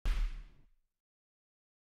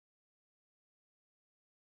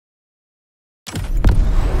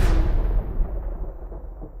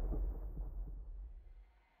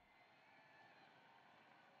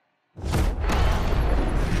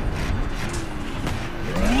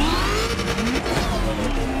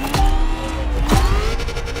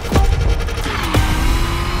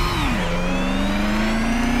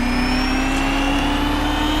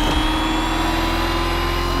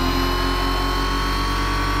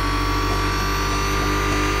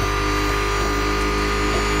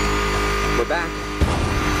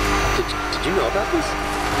Oh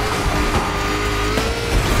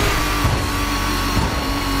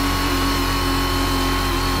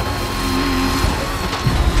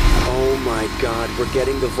my God, we're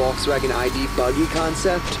getting the Volkswagen ID buggy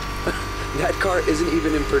concept? That car isn't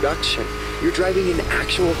even in production. You're driving an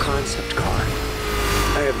actual concept car.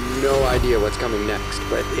 I have no idea what's coming next,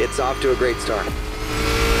 but it's off to a great start.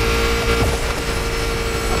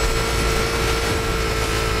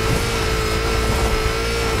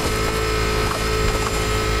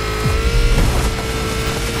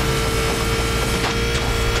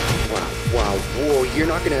 Wow, whoa, you're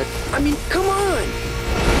not gonna... I mean, come on!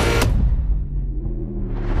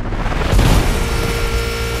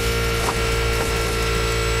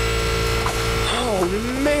 Oh,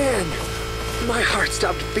 man! My heart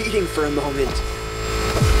stopped beating for a moment.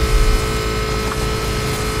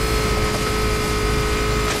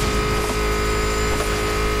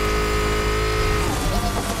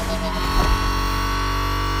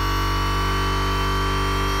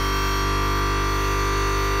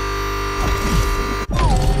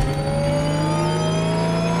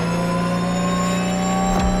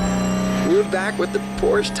 We're back with the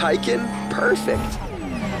Porsche Taycan? Perfect!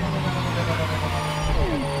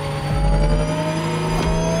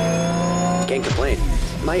 Can't complain.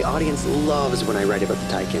 My audience loves when I write about the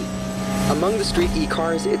Taycan. Among the street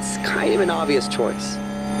e-cars, it's kind of an obvious choice.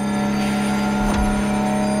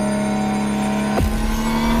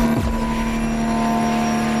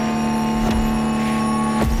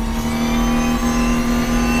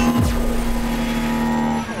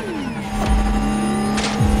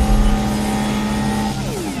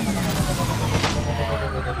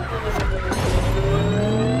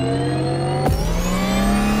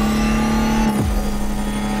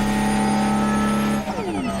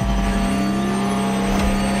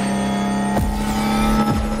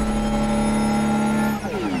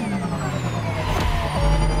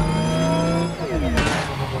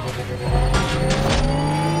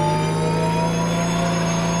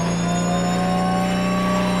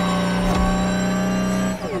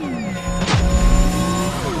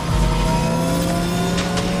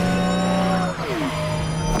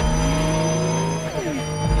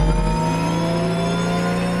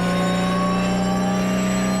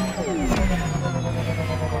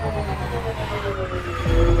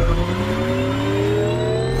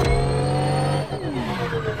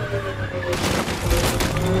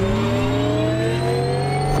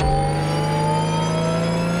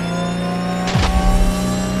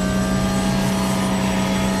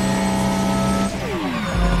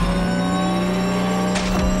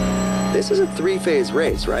 This is a three-phase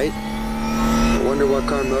race, right? I wonder what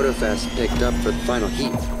Crew Motorfest picked up for the final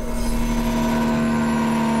heat.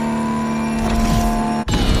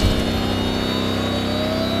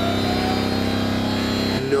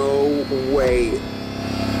 No way.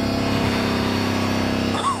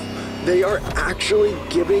 They are actually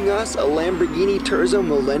giving us a Lamborghini Terzo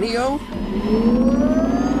Millennio?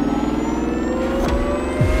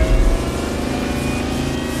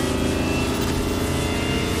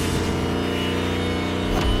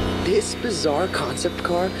 This bizarre concept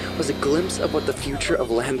car was a glimpse of what the future of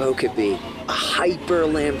Lambo could be. A hyper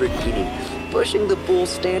Lamborghini, pushing the bull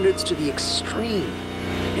standards to the extreme.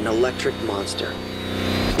 An electric monster.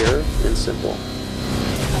 Pure and simple.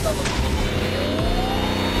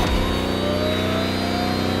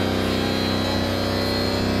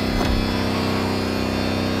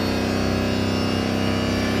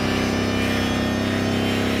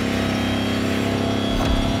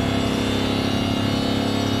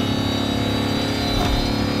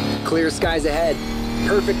 Clear skies ahead.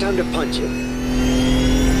 Perfect time to punch it.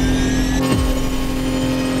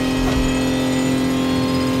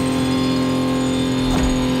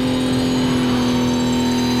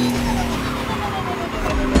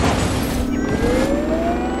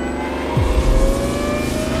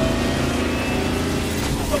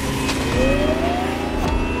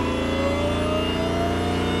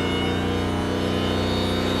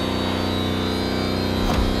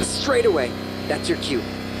 Straight away. That's your cue.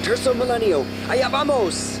 Terzo Millennio, allá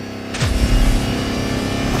vamos!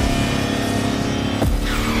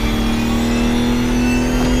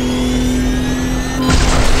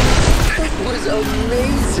 That was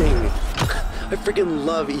amazing! I freaking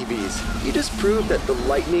love EVs. You just proved that the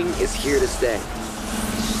lightning is here to stay.